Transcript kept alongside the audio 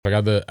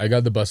I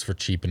got the bus for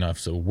cheap enough.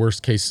 So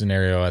worst case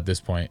scenario at this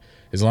point,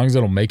 as long as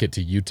it'll make it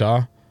to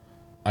Utah,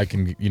 I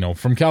can,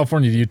 from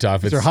California to Utah.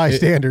 If These are high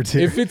standards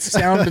here. If it's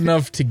sound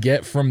enough to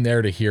get from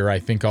there to here, I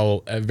think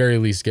I'll at very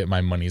least get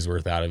my money's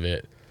worth out of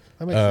it.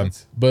 That makes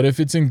sense. But if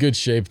it's in good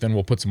shape, then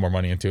we'll put some more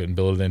money into it and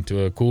build it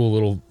into a cool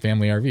little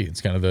family RV. It's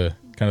kind of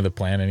the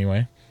plan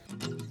anyway.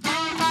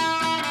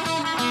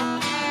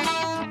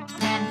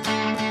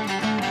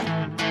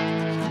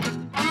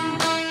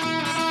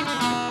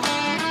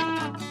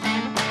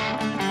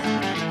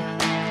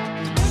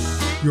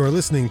 You are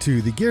listening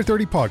to the Gear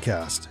 30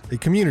 Podcast, a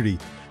community,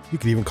 you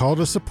could even call it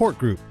a support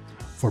group,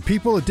 for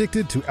people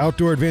addicted to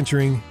outdoor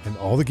adventuring and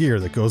all the gear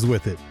that goes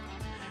with it.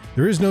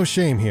 There is no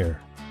shame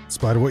here. In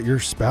spite of what your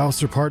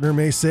spouse or partner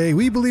may say,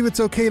 we believe it's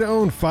okay to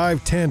own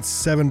 5 tents,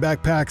 7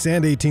 backpacks,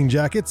 and 18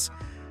 jackets.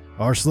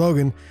 Our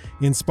slogan,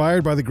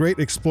 inspired by the great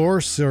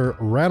explorer Sir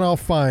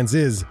Ranulph Fiennes,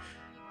 is,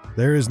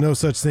 there is no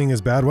such thing as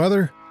bad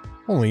weather,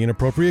 only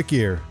inappropriate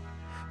gear.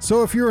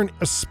 So if you're an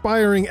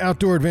aspiring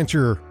outdoor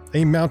adventurer,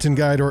 a mountain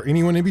guide, or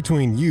anyone in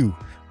between, you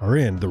are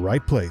in the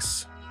right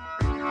place.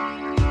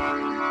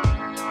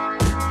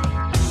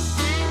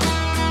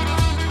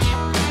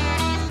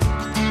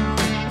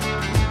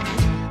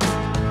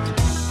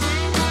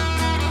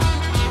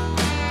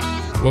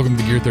 Welcome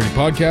to the Gear 30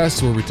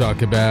 Podcast, where we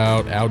talk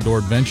about outdoor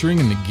adventuring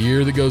and the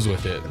gear that goes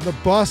with it. The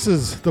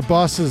buses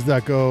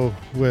that go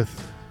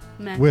with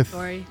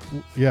Mandatory.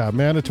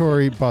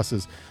 Mandatory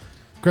buses.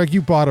 Greg,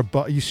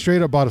 you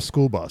straight up bought a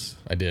school bus.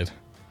 I did.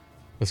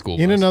 A school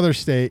in bus. Another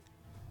state,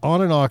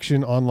 on an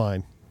auction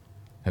online.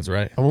 That's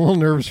right. I'm a little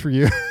nervous for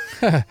you.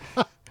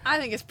 I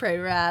think it's pretty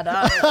rad.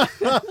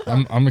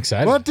 I'm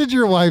excited. What did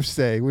your wife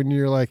say when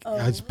you're like,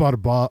 I just bought a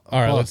bus? All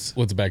right,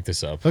 let's back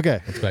this up. Okay.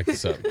 Let's back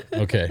this up.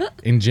 Okay.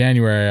 In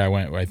January,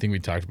 I think we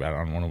talked about it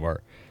on one of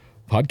our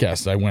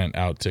podcasts. I went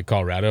out to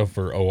Colorado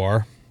for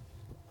OR.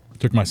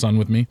 Took my son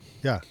with me.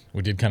 Yeah.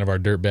 We did kind of our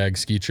dirtbag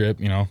ski trip,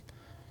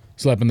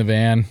 Slept in the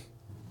van,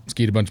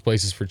 skied a bunch of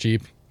places for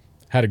cheap.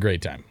 Had a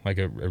great time. I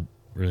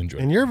really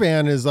enjoyed it. And your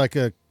van is like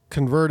a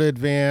converted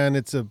van.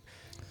 It's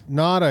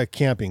not a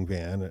camping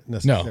van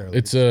necessarily. No,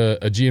 it's a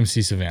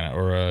GMC Savannah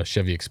or a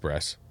Chevy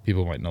Express.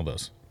 People might know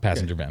those.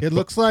 Passenger van. It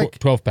looks like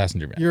 12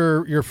 passenger van.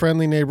 Your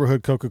friendly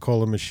neighborhood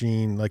Coca-Cola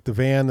machine, like the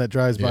van that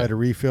drives by to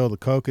refill the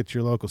Coke at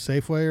your local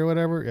Safeway or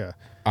whatever. Yeah.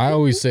 I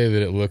always say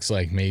that it looks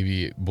like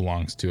maybe it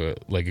belongs to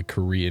a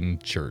Korean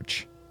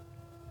church.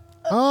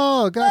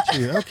 Oh, got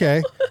you.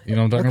 Okay. You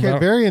know what I'm talking about?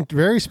 Very,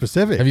 very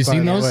specific. Have you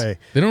seen those? Way.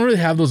 They don't really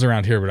have those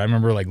around here, but I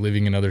remember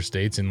living in other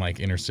states in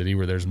inner city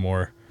where there's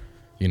more,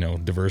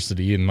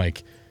 diversity, and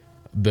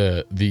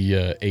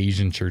the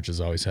Asian churches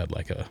always had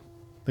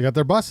they got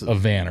their buses. A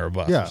van or a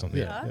bus or something.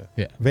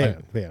 Yeah.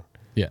 Van.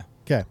 Yeah.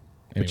 Okay.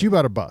 But Anyway. you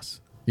bought a bus.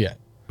 Yeah.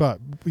 But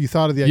you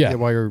thought of the idea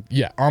while you're...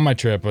 Yeah. On my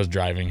trip, I was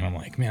driving, and I'm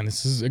like, man,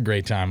 this is a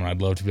great time, and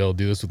I'd love to be able to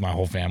do this with my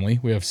whole family.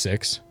 We have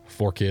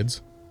 4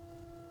 kids.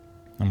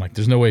 I'm like,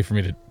 there's no way for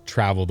me to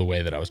travel the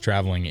way that I was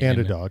traveling. And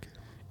a dog.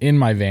 In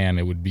my van,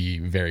 it would be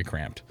very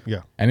cramped.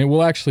 Yeah. And it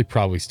will actually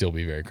probably still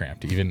be very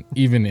cramped,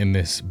 even in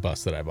this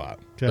bus that I bought.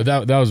 Okay.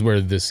 But that was where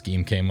this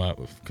scheme came up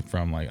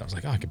from. I was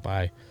like,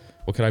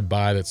 what could I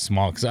buy that's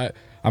small? Because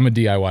I'm a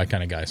DIY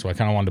kind of guy, so I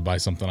kind of wanted to buy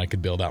something I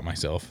could build out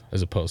myself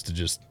as opposed to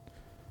just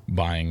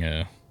buying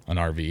an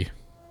RV.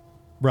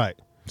 Right.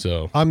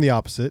 So I'm the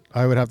opposite.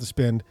 I would have to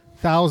spend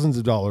thousands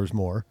of dollars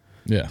more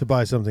to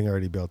buy something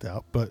already built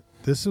out. But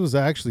this was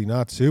actually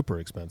not super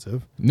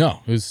expensive.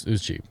 No, it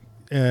was cheap.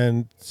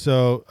 And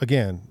so,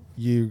 again,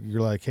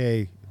 you're like,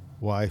 hey,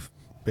 wife,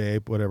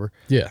 babe, whatever.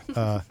 Yeah.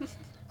 I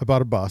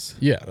bought a bus.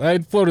 Yeah. I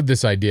had floated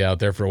this idea out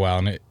there for a while,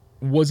 and it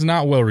was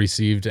not well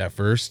received at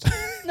first.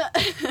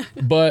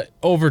 But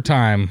over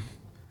time...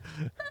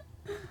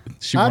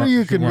 How'd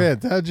you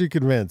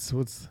convince?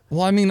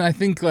 Well, I mean, I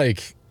think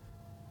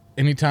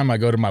anytime I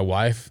go to my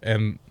wife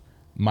and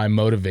my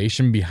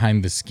motivation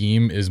behind the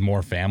scheme is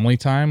more family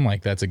time,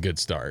 that's a good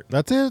start.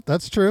 That's it.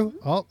 That's true.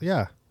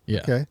 Yeah.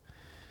 Okay.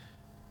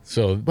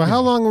 So, but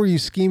how long were you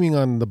scheming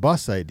on the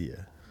bus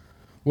idea?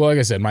 Well, like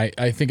I said,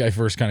 I think I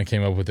first kind of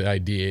came up with the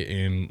idea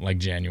in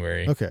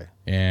January. Okay.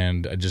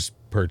 And I just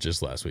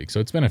purchased last week, so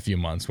it's been a few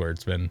months where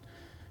it's been.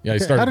 Yeah,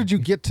 okay. How did you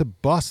get to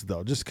bus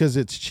though? Just because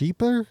it's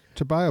cheaper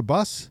to buy a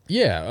bus?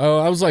 Yeah,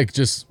 I was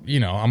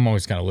I'm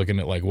always kind of looking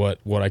at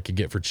what I could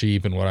get for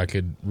cheap and what I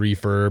could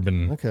refurb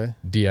and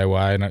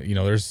DIY, and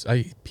there's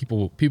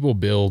people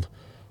build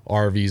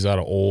RVs out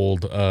of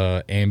old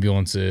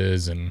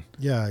ambulances and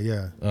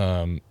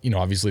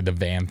obviously the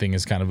van thing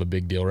is kind of a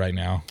big deal right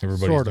now.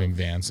 Everybody's doing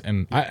vans,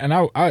 and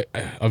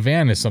a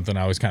van is something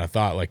I always kind of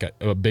thought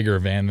a bigger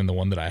van than the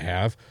one that I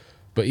have,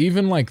 but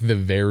even the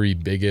very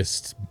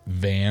biggest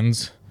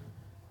vans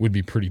would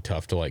be pretty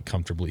tough to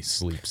comfortably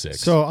sleep 6.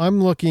 So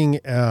I'm looking.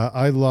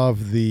 I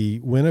love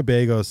the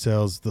Winnebago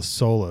sells the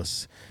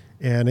Solus,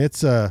 and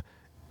it's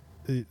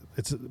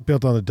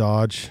built on the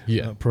Dodge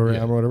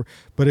program or whatever.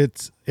 But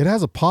it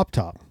has a pop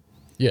top.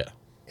 Yeah,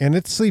 and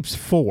it sleeps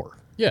 4.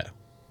 Yeah,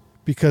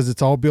 because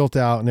it's all built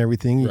out and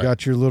everything. You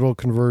got your little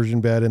conversion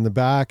bed in the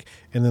back,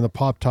 and then the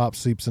pop top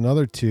sleeps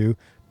another 2.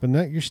 but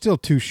you're still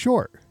too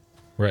short.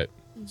 Right.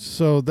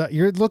 So that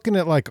you're looking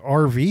at like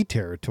RV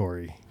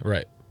territory.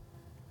 Right.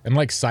 And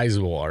like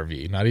sizable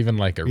RV, not even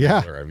like a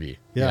regular RV.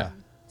 Yeah.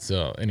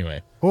 So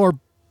anyway. Or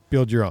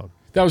build your own.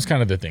 That was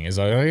kind of the thing is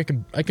I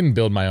can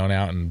build my own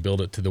out and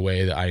build it to the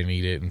way that I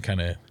need it and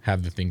kind of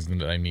have the things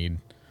that I need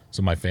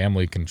so my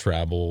family can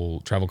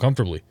travel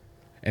comfortably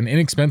and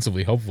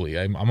inexpensively, hopefully.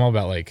 I'm all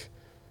about like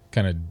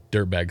kind of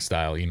dirtbag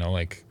style, you know,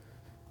 like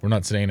we're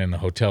not staying in a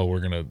hotel. We're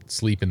going to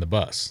sleep in the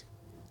bus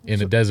in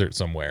the desert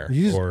somewhere.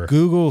 You just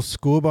Google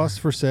school bus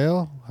for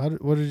sale?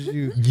 What did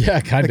you?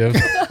 Yeah, kind of.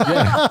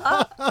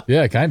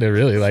 Yeah, kind of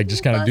really. Like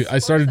just kind of I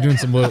started doing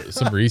some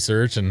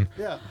research and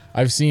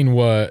I've seen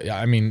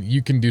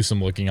you can do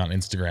some looking on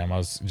Instagram. I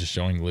was just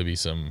showing Libby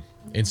some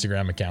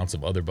Instagram accounts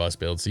of other bus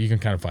builds, so you can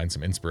kind of find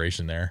some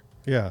inspiration there.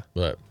 Yeah.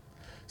 But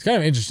it's kind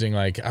of interesting.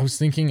 Like I was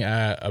thinking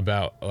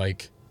about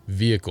like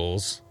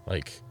vehicles,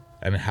 like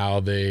and how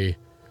they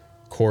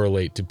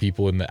correlate to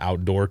people in the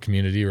outdoor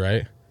community,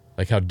 right?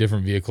 Like how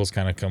different vehicles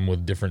kind of come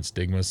with different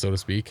stigmas, so to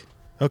speak.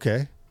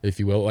 Okay. If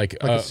you will, like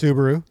a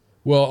Subaru.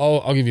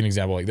 Well, I'll give you an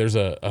example. Like there's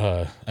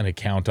an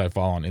account I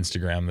follow on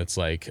Instagram that's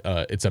like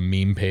it's a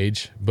meme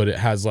page, but it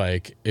has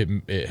like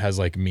it has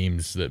like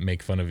memes that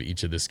make fun of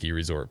each of the ski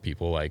resort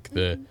people, like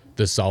the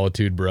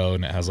Solitude bro,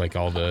 and it has like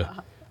all the.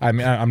 I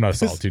mean, I'm not a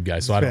Solitude guy,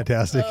 so I don't.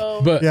 Fantastic.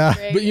 But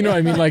you know what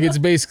I mean? Like it's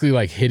basically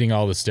like hitting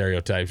all the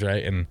stereotypes,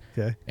 right?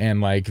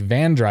 And like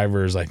van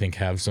drivers, I think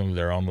have some of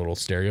their own little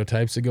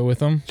stereotypes that go with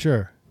them.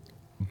 Sure.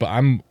 But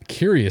I'm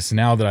curious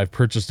now that I've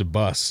purchased a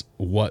bus,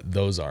 what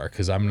those are,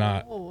 because I'm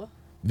not.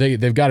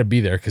 They've got to be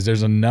there because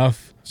there's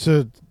enough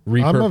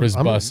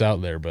repurposed bus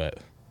out there. But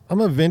I'm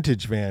a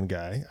vintage van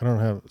guy. I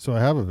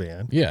have a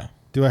van. Yeah.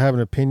 Do I have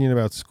an opinion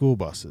about school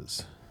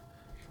buses?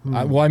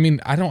 Well, I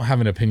mean, I don't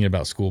have an opinion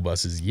about school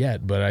buses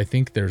yet, but I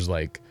think there's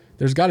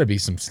got to be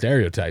some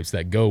stereotypes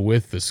that go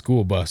with the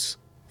school bus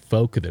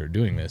folk that are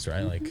doing this,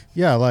 right? Like,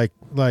 yeah,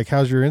 like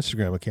how's your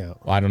Instagram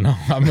account? Well, I don't know.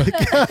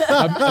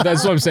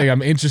 That's what I'm saying.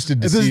 I'm interested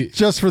to see.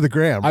 Just for the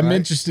gram. I'm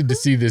interested to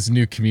see this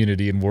new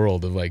community and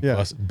world of like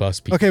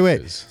bus people. Okay,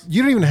 wait.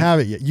 You don't even have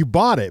it yet. You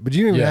bought it, but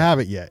you don't even have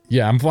it yet.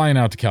 Yeah, I'm flying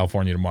out to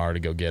California tomorrow to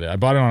go get it. I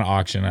bought it on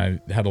auction. I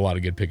had a lot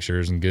of good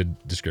pictures and good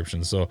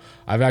descriptions. So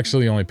I've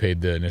actually only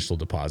paid the initial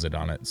deposit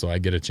on it. So I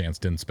get a chance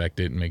to inspect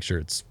it and make sure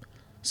it's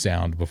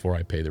sound before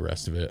I pay the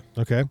rest of it.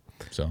 Okay.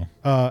 So,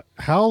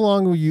 how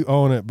long will you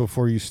own it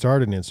before you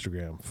start an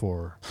Instagram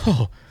for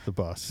the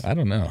bus? I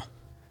don't know.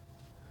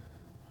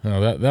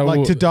 No, that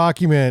like to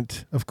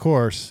document, of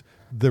course,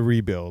 the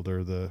rebuild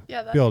or the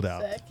build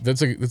out.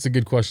 Sick. That's a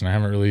good question. I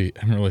haven't really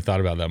thought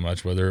about that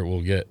much. Whether it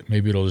will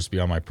maybe it'll just be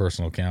on my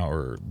personal account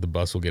or the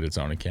bus will get its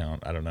own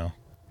account. I don't know.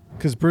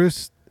 Because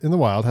Bruce in the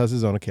wild has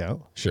his own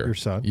account. Sure. Your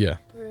son. Yeah.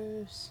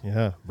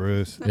 Yeah,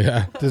 Bruce.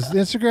 Yeah. Does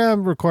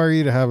Instagram require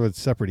you to have a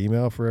separate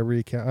email for every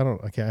account?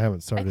 I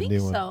haven't started a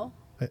new one. So.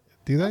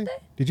 Do they?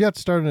 Did you have to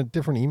start a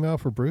different email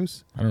for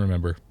Bruce? I don't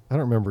remember. I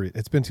don't remember.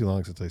 It's been too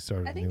long since I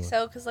started. I think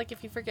so, because like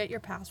if you forget your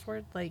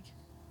password, like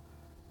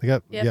you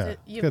have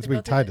to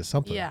be tied to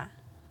something. Yeah.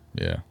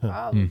 Yeah.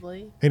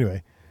 Probably.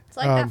 Anyway, it's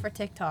like that for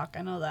TikTok.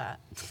 I know that.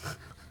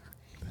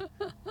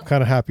 I'm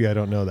kind of happy I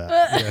don't know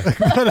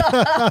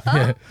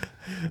that.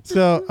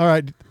 So, all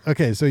right.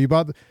 Okay. So you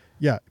bought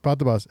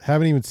the bus.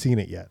 Haven't even seen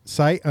it yet.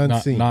 Sight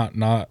unseen.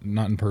 Not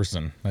in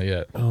person. Not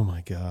yet. Oh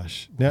my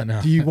gosh.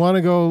 Now, do you want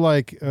to go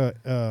like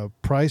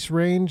price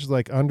range,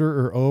 like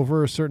under or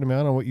over a certain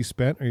amount on what you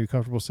spent? Are you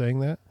comfortable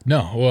saying that?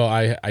 No. Well,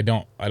 I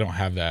don't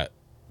have that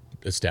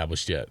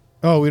established yet.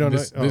 Oh, we don't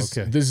know.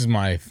 Okay. This is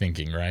my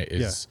thinking, right?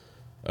 Is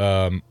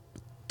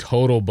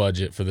total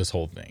budget for this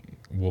whole thing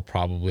will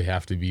probably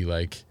have to be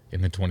like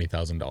in the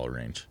 $20,000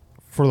 range.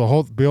 For the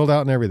whole build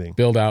out and everything?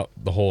 Build out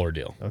the whole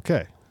ordeal.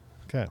 Okay.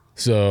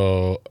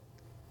 So,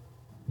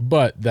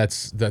 but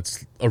that's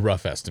a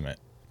rough estimate.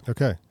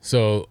 Okay.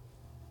 So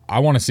I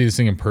want to see this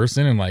thing in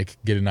person and like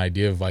get an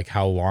idea of like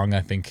how long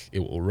I think it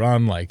will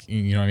run. Like,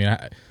 you know what I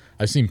mean?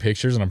 I've seen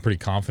pictures and I'm pretty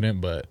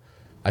confident, but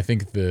I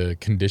think the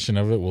condition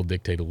of it will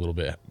dictate a little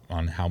bit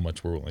on how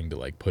much we're willing to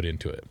like put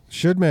into it.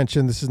 Should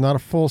mention this is not a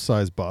full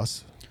size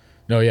bus.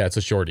 No, yeah, it's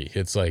a shorty.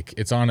 It's like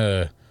it's on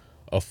a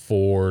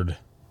Ford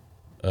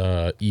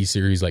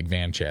E-Series like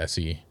van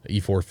chassis,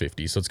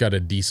 E450. So it's got a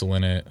diesel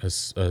in it, a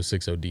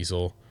 6.0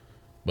 diesel,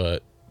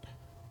 but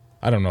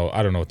I don't know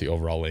what the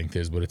overall length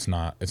is, but it's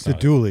not a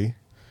dually.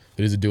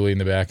 It is a dually in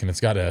the back, and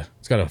it's got a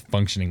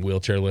functioning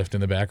wheelchair lift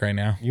in the back right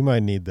now. You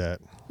might need that.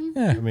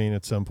 Yeah. I mean,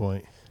 at some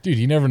point. Dude,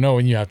 you never know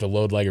when you have to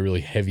load like a really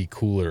heavy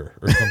cooler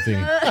or something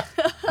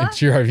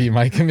into your RV. You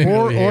might come in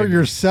or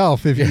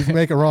yourself if you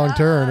make a wrong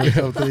turn or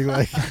something,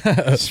 like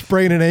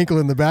sprain an ankle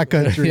in the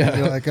backcountry. Yeah. And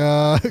you're like,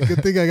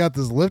 good thing I got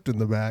this lift in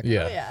the back.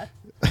 Yeah.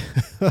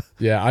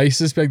 Yeah, I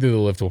suspect that the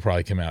lift will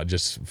probably come out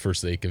just for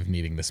sake of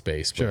needing the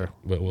space. But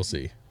we'll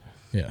see.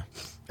 Yeah.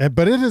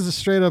 But it is a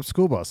straight up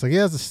school bus. Like it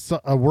has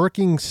a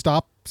working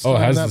stop sign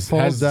has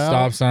the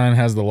stop sign,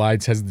 has the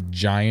lights, has the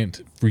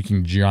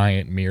freaking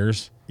giant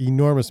mirrors.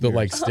 enormous that mirrors.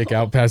 like stick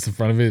out past the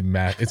front of it.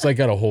 It's like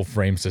got a whole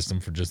frame system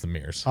for just the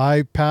mirrors.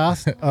 I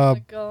passed Oh my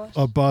gosh.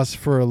 a bus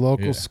for a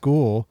local Yeah.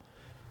 school.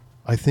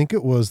 I think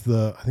it was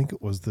the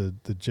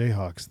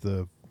Jayhawks,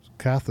 the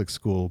Catholic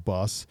school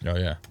bus, Oh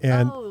yeah.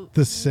 and Oh.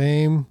 the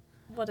same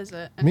What is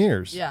it?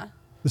 mirrors. Yeah.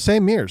 The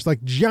same mirrors,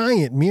 like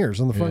giant mirrors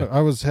on the front. Yeah.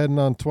 I was heading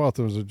on 12th.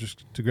 It was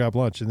just to grab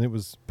lunch, and it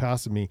was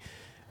passing me.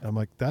 And I'm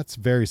like, that's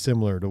very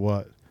similar to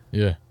what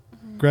Yeah.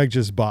 Greg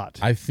just bought.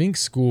 I think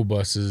school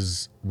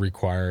buses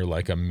require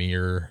like a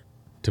mirror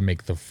to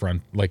make the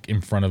front, like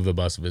in front of the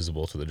bus,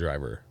 visible to the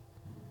driver.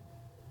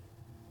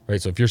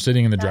 Right. So if you're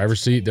sitting in the That's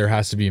driver's seat, there crazy.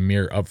 has to be a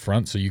mirror up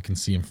front so you can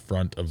see in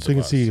front of the so you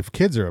can bus. see if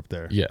kids are up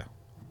there. Yeah.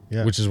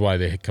 Yeah. Which is why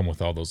they come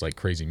with all those like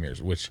crazy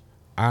mirrors, which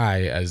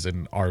I, as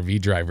an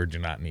RV driver, do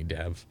not need to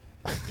have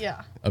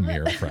Yeah. a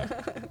mirror up front.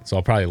 So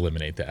I'll probably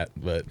eliminate that.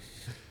 But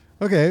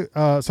Okay.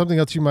 Something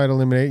else you might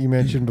eliminate, you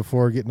mentioned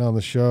before getting on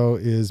the show,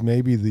 is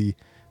maybe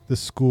the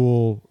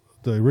school,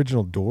 the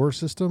original door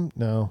system.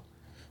 No.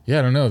 yeah,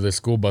 I don't know. The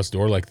school bus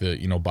door, like the,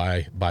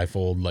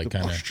 bifold, like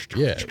kind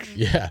of,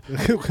 yeah.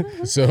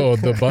 So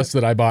the bus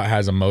that I bought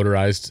has a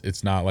motorized,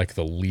 it's not like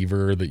the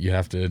lever that you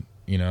have to,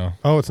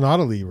 Oh, it's not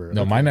a lever.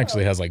 No, mine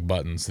actually has like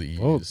buttons that you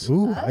Oh, use.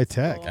 ooh, high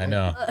tech. cool. I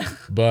know,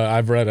 but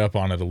I've read up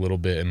on it a little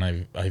bit, and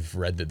I've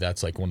read that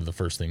that's like one of the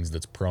first things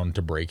that's prone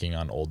to breaking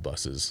on old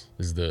buses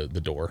is the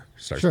door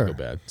starts Sure. to go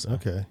bad. So,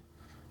 Okay.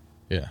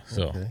 yeah,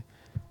 so Okay.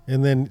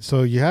 And then,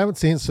 so you haven't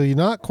seen, so you're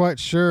not quite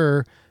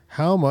sure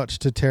how much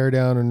to tear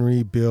down and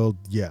rebuild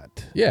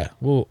yet. yeah,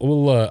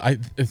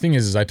 the thing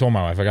is I told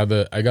my wife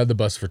I got the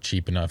bus for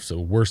cheap enough. So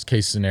worst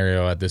case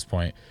scenario at this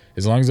point,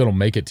 as long as it'll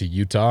make it to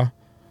Utah,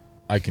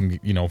 I can,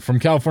 from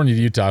California to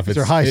Utah. If These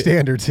are high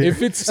standards here.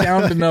 If it's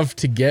sound enough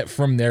to get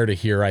from there to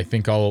here, I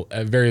think I'll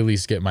at very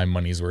least get my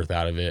money's worth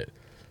out of it.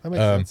 That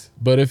makes sense.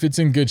 But if it's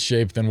in good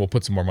shape, then we'll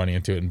put some more money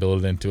into it and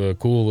build it into a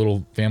cool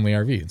little family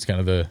RV. It's kind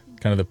of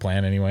the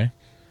plan anyway.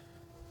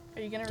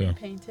 Are you gonna So-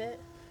 repaint it?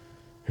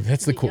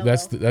 That's the Is it cool.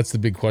 That's the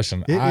big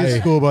question. It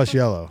is school bus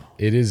yellow.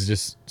 It is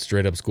just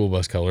straight up school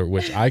bus color,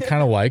 which I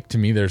kind of like. To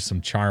me, there's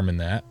some charm in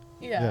that.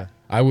 Yeah.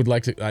 I would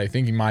like to. I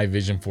think my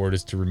vision for it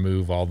is to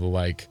remove all the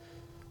like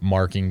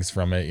markings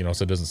from it,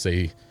 so it doesn't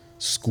say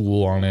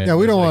school on it. Yeah,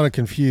 we don't There's, want to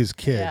confuse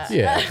kids.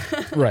 Yeah.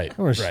 Yeah, right,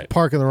 We're right.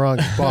 park in the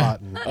wrong spot.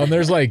 And,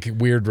 There's like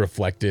weird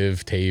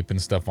reflective tape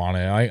and stuff on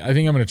it. I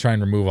think I'm gonna try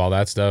and remove all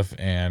that stuff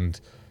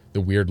and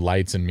the weird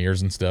lights and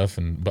mirrors and stuff,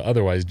 but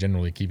otherwise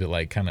generally keep it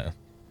like kind of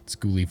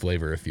schooly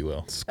flavor, if you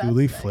will.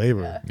 schooly That's sick,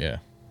 flavor. yeah.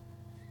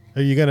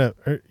 Yeah. Are you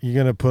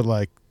gonna put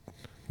like,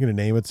 you're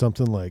gonna name it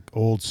something like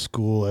old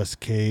school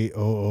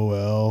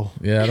SKOOL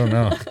Yeah, I don't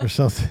know. or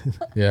something?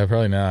 Yeah,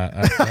 probably not.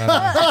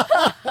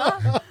 I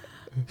don't know.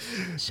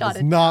 Shot It's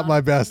it not down.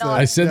 my best Not-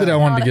 I said that I Yeah.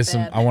 wanted not to a get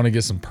some. fan. I want to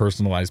get some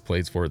personalized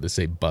plates for it that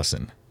say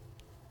 "bussin'."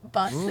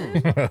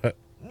 Bussin'.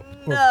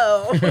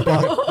 No.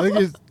 I think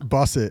it's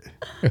bus it.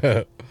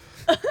 That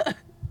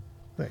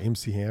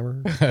MC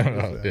Hammer. I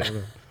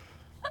don't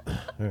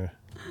know.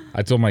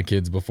 I told my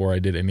kids before I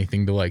did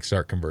anything to like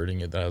start converting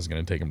it that I was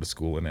going to take them to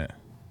school in it.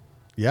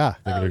 Yeah,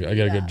 I gotta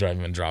yeah. go drive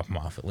them and drop them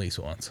off at least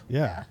once.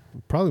 yeah,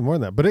 probably more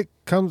than that. But it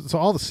comes, so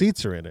all the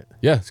seats are in it.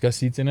 Yeah, it's got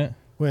seats in it.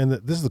 Well, and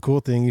this is the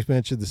cool thing. You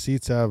mentioned the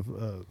seats have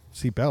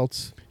seat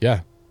belts,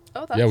 Yeah,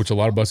 Oh, that's yeah, which a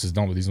lot of buses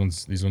don't, but these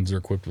ones are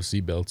equipped with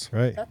seat belts.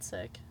 right? That's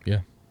sick.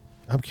 Yeah.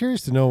 I'm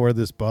curious to know where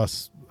this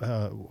bus,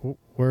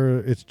 where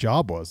its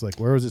job was. Like,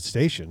 where was it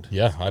stationed?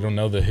 Yeah, I don't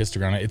know the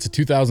history on it. It's a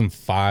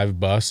 2005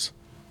 bus,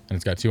 and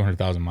it's got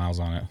 200,000 miles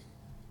on it.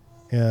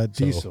 Yeah,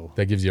 So diesel.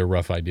 that gives you a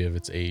rough idea of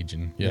its age,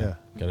 and Yeah.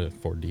 got a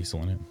Ford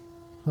diesel in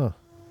it.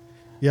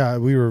 Yeah,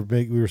 we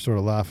were sort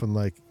of laughing.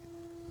 Like,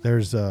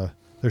 there's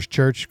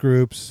church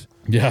groups,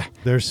 Yeah.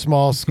 there's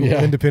small school,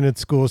 Yeah. independent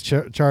schools,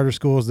 charter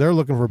schools. They're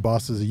looking for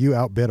buses. You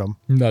outbid them.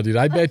 No, dude,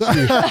 I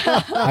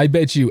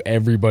bet you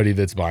everybody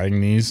that's buying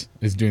these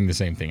is doing the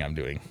same thing I'm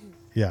doing.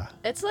 Yeah,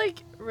 It's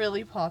like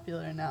really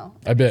popular now.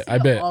 I bet see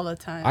it all the I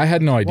time.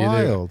 had no idea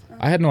Wild. that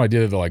I had no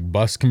idea that like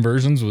bus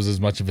conversions was as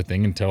much of a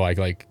thing until I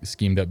like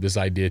schemed up this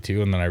idea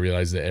too, and then I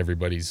realized that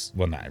everybody's,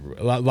 well, not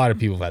everybody, a lot of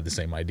people have had the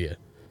same idea,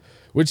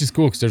 which is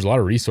cool because there's a lot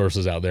of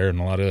resources out there and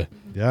a lot of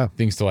yeah.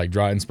 things to like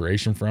draw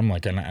inspiration from.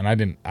 Like, and I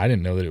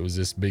didn't know that it was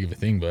this big of a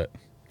thing, but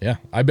yeah,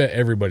 I bet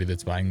everybody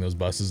that's buying those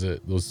buses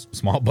at those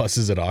small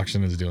buses at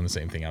auction is doing the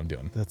same thing I'm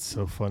doing. That's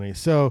so funny.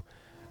 So,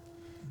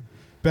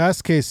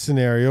 best case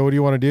scenario, what do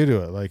you want to do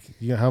to it? Like,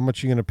 how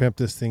much are you going to pimp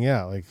this thing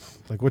out?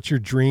 Like, what's your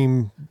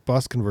dream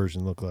bus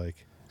conversion look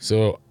like?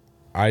 So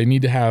I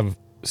need to have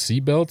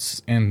seat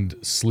belts and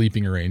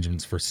sleeping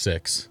arrangements for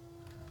 6.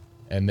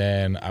 And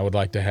then I would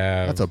like to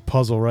have. That's a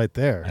puzzle right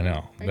there. I know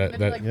Are you that gonna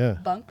do, like yeah.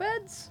 bunk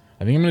beds?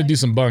 I think I'm gonna do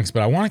some bunks,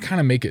 but I want to kind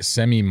of make it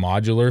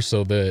semi-modular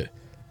so that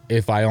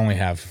if I only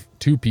have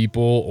 2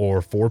 people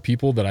or 4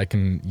 people, that I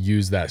can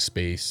use that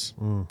space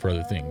for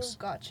other things.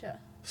 Oh, gotcha.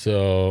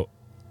 So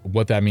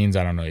what that means,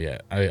 I don't know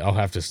yet. I'll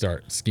have to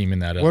start scheming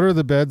that up. What are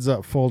the beds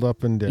that fold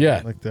up and down?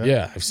 yeah, like that.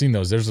 yeah, I've seen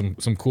those. There's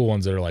some cool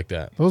ones that are like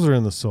that. Those are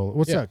in the solar.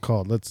 What's Yeah. that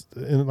called? Like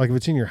if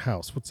it's in your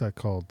house, what's that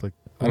called? Like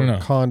I don't know.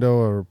 Condo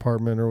or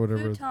apartment or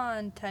whatever.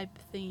 Futon type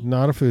thing.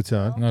 Not a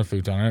futon. Not a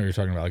futon. I know what you're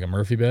talking about, like a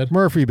Murphy bed.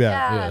 Murphy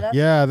bed.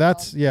 Yeah,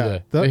 That's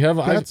They have.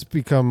 That's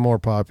become more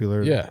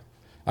popular. Yeah,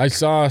 I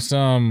saw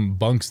some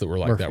bunks that were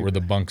like Murphy that, where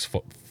the bunks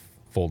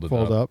fold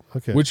up.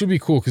 Okay. Which would be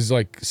cool because,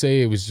 like,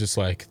 say it was just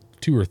like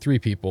 2 or 3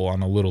 people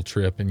on a little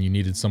trip, and you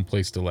needed some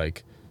place to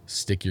like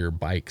stick your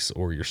bikes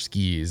or your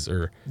skis,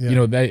 or you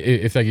know, that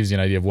if that gives you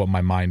an idea of what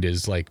my mind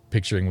is like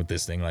picturing with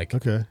this thing. Like,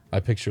 okay, I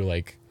picture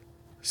like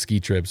ski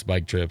trips,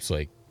 bike trips,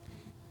 like.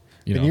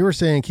 And you were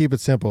saying keep it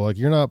simple. Like,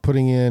 you're not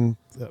putting in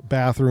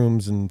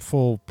bathrooms and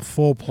full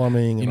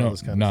plumbing and all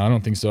this kind of stuff. No, I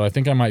don't think so. I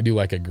think I might do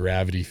like a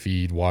gravity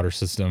feed water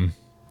system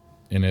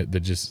in it that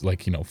just,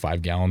 like,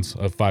 5 gallons,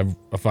 a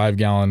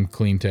 5-gallon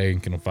clean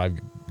tank and a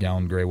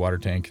 5-gallon gray water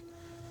tank.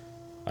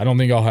 I don't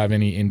think I'll have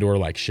any indoor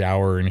like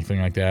shower or anything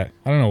like that.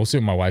 I don't know. We'll see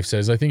what my wife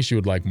says. I think she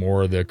would like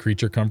more of the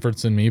creature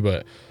comforts than me,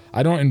 but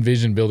I don't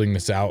envision building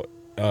this out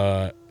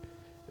to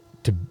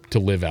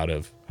live out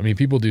of. I mean,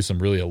 people do some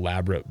really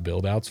elaborate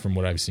build outs from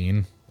what I've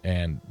seen,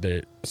 and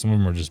some of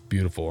them are just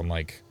beautiful, and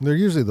like they're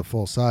usually the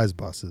full size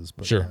buses.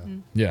 But sure,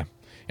 yeah.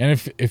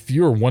 And if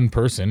you were one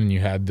person and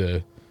you had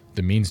the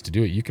means to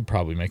do it, you could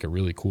probably make a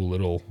really cool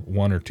little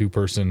 1 or 2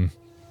 person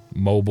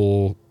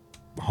mobile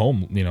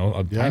home,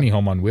 tiny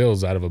home on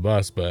wheels out of a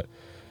bus. But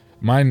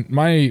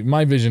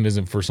my vision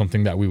isn't for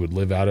something that we would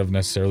live out of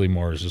necessarily.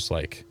 More is just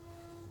like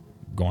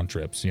go on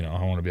trips. I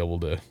want to be able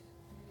to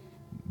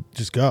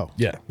just go.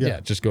 Yeah.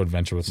 Just go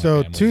adventure with my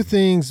So family. 2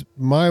 things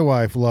my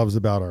wife loves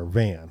about our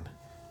van.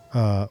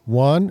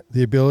 1,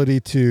 the ability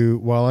to,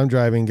 while I'm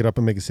driving, get up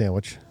and make a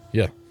sandwich.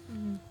 Yeah.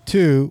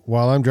 2,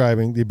 while I'm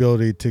driving, the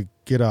ability to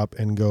get up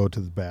and go to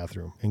the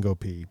bathroom and go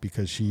pee,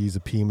 because she's a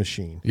pee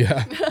machine.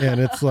 Yeah. And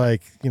it's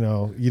like, you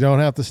don't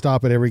have to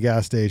stop at every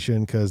gas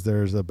station because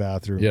there's a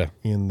bathroom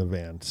in the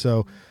van.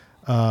 So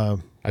I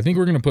think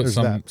we're going to put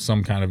that.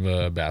 some kind of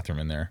a bathroom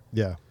in there.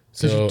 Yeah.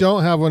 Because So you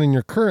don't have one in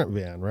your current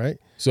van, right?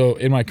 So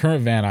in my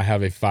current van, I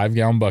have a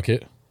 5-gallon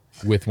bucket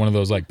with one of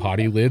those like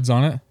potty lids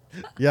on it.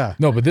 Yeah.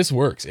 No, but this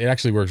works. It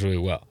actually works really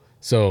well.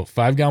 So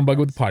 5-gallon bucket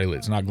with the potty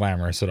lids, not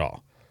glamorous at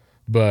all.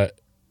 But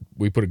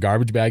we put a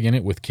garbage bag in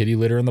it with kitty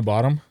litter in the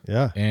bottom.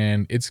 Yeah.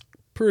 And it's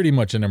pretty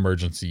much an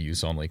emergency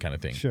use only kind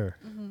of thing. Sure.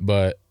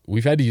 But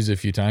we've had to use it a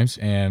few times.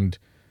 And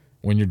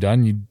when you're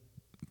done, you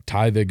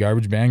tie the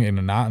garbage bag in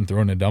a knot and throw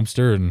it in a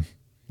dumpster, and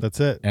that's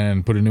it.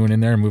 And put a new one in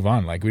there and move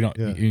on. Like, we don't,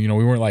 Yeah. we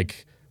weren't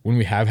like, when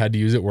we have had to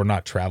use it, we're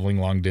not traveling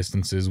long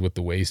distances with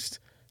the waste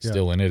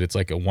still in it. It's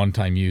like a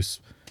one-time use.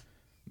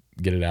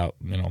 Get it out,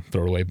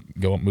 throw it away,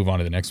 go move on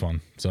to the next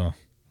one. So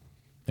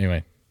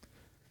anyway.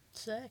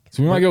 Sick.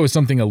 So we might go with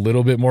something a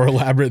little bit more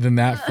elaborate than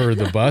that for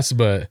the bus,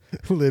 but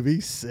Libby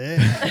sick.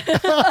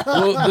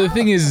 well, the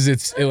thing is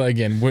it's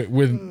again with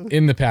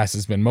in the past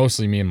it's been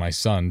mostly me and my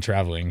son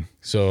traveling,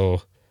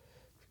 so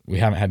we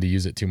haven't had to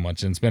use it too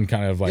much, and it's been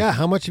kind of like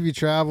how much have you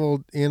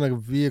traveled in a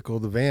vehicle,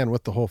 the van,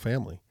 with the whole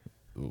family?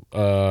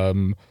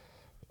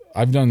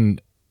 I've done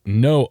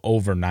no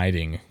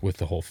overnighting with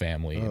the whole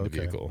family in the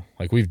vehicle.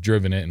 Like, we've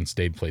driven it and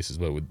stayed places,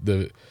 but with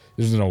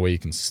there's no way you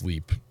can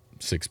sleep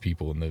 6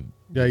 people in the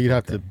you'd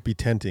have to be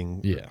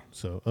tenting. Yeah.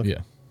 So yeah.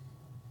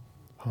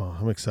 Oh,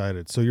 I'm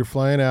excited. So you're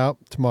flying out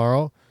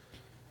tomorrow.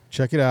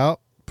 Check it out.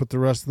 Put the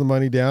rest of the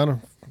money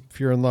down if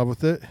you're in love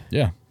with it.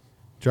 Yeah.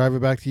 Drive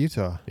it back to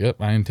Utah. Yep.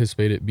 I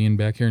anticipate it being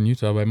back here in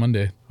Utah by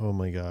Monday. Oh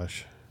my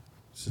gosh.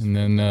 And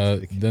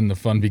then the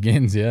fun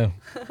begins. Yeah.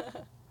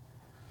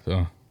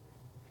 So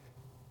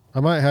I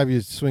might have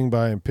you swing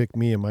by and pick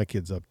me and my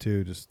kids up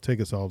too. Just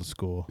take us all to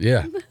school.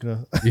 yeah.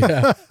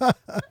 Yeah.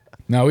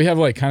 Now we have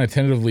kind of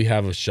tentatively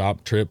have a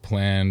shop trip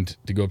planned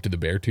to go up to the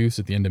Beartooths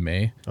at the end of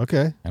May.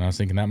 Okay. And I was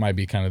thinking that might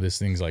be kind of this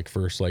thing's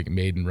first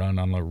maiden run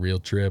on a real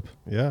trip.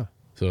 Yeah.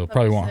 So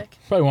That'd be sick.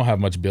 probably won't have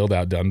much build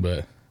out done,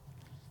 but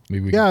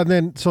maybe we and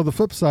then so the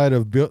flip side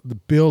of the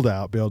build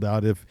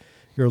out, if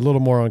you're a little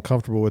more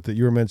uncomfortable with it,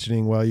 you were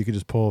mentioning, you could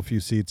just pull a few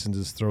seats and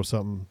just throw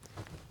something.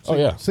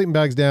 Sleeping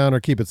bags down, or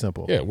keep it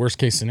simple. Yeah, worst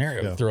case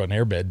scenario, throw an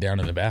airbed down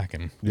in the back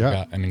and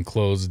got an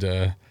enclosed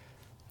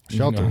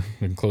shelter.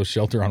 Enclosed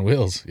shelter on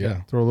wheels.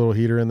 Yeah. Throw a little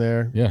heater in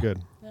there. Yeah.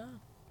 Good.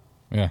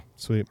 Yeah.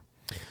 Sweet.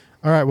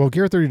 All right. Well,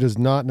 Gear 30 does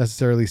not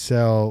necessarily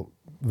sell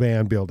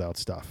van build out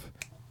stuff.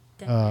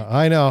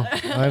 I know.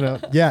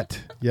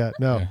 Yet. No.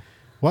 Yeah.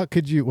 What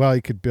could you? Well,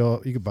 you could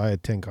buy a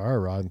 10-car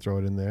rod and throw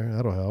it in there.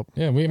 That'll help.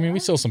 Yeah, we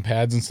sell some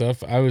pads and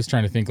stuff. I was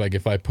trying to think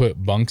if I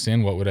put bunks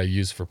in, what would I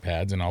use for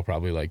pads? And I'll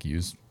probably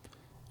use,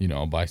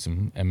 buy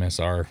some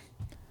MSR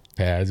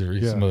pads or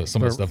some of the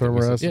stuff.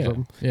 Thermarest or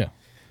something. Yeah.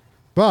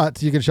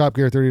 But you can shop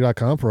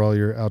gear30.com for all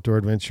your outdoor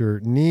adventure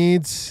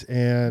needs,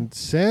 and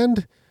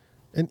send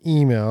an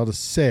email to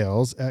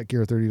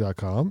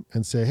sales@gear30.com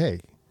and say, hey,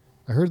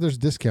 I heard there's a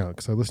discount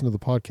because I listened to the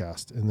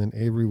podcast. And then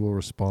Avery will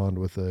respond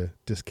with a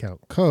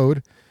discount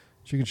code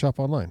so you can shop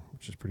online,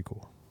 which is pretty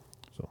cool.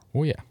 So,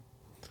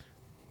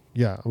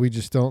 yeah, we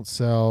just don't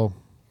sell.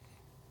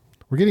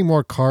 We're getting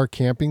more car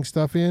camping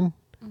stuff in,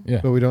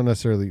 Yeah. but we don't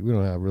have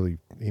really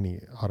any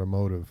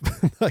automotive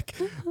like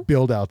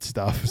build out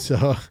stuff.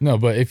 So no,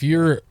 but if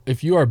you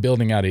are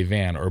building out a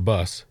van or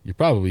bus, you're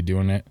probably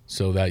doing it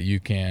so that you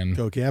can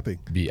go camping,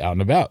 be out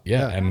and about.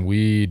 Yeah. And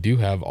we do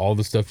have all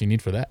the stuff you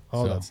need for that.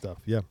 All that stuff.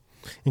 Yeah.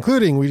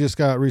 Including we just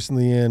got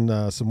recently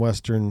in some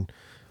Western,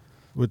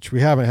 which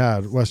we haven't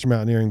had Western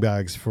Mountaineering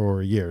bags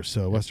for years.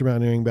 So Western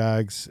Mountaineering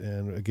bags.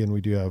 And again,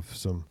 we do have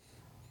some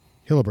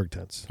Hilleberg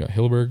tents. Got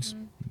Hillebergs.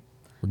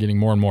 We're getting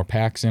more and more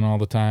packs in all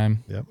the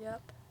time. Yep.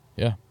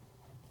 Yeah.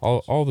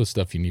 All the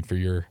stuff you need for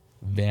your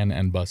van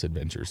and bus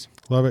adventures.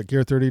 Love it.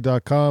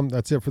 Gear30.com.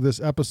 That's it for this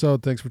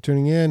episode. Thanks for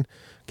tuning in.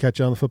 Catch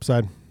you on the flip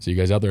side. See you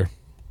guys out there.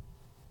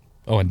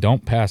 Oh, and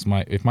don't pass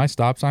if my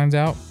stop sign's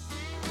out,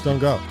 don't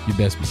go. You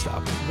best be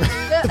stopping.